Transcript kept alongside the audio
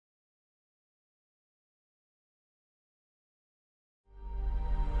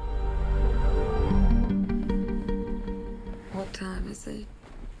it?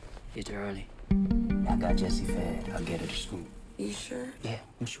 It's early. I got Jessie fed. I'll get her to school. You sure? Yeah,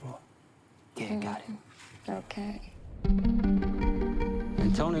 I'm sure. Yeah, got it. Okay.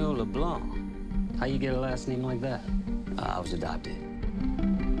 Antonio LeBlanc. How you get a last name like that? I was adopted.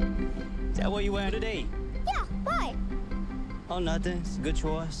 Is that what you wear today? Yeah, why? Oh, nothing. It's a good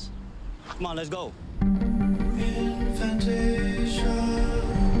choice. Come on, let's go.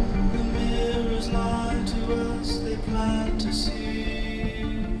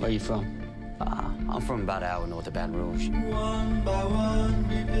 Where you from? I'm from about an hour north of Baton Rouge. One by one,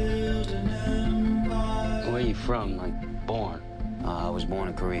 we build an empire. Where you from? Like, born? I was born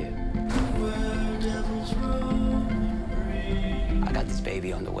in Korea. Where devils roam and breed. I got this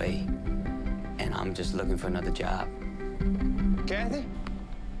baby on the way, and I'm just looking for another job. Kathy?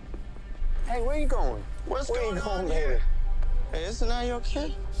 Hey, where you going? Where you going, baby? Hey, isn't that you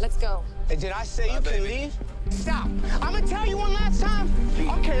okay? Let's go. Hey, did I say you can leave? Stop! I'm gonna tell you one last time.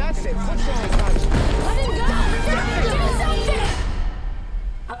 Okay, that's it. Put your hands on. Let him go! Dad, do something!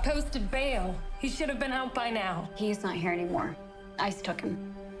 I posted bail. He should have been out by now. He's not here anymore. ICE took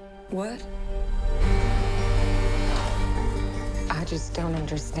him. What? I just don't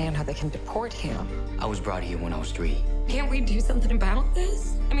understand how they can deport him. I was brought here when I was 3. Can't we do something about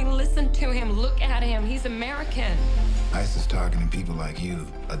this? I mean, listen to him. Look at him. He's American. ICE is targeting people like you,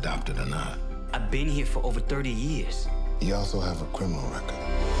 adopted or not. I've been here for over 30 years. You also have a criminal record.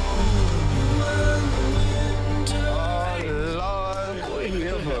 Oh, Lord. What are you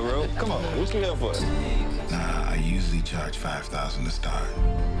here for, bro? Come on, what you here for? Nah, I usually charge $5,000 to start.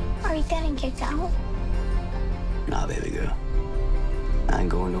 Are you getting kicked out? Nah, baby girl. I ain't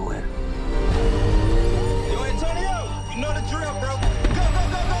going nowhere. Yo, Antonio! You know the drill, bro. Go, go,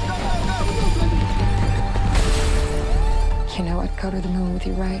 go, go, go, go, go! You know I'd go to the moon with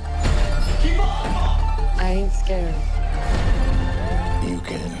you, right? I ain't scared. You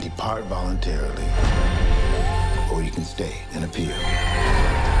can depart voluntarily, or you can stay and appeal.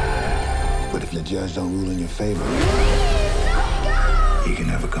 But if the judge don't rule in your favor, you can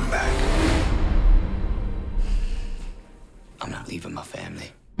never come back. I'm not leaving my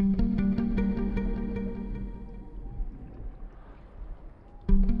family.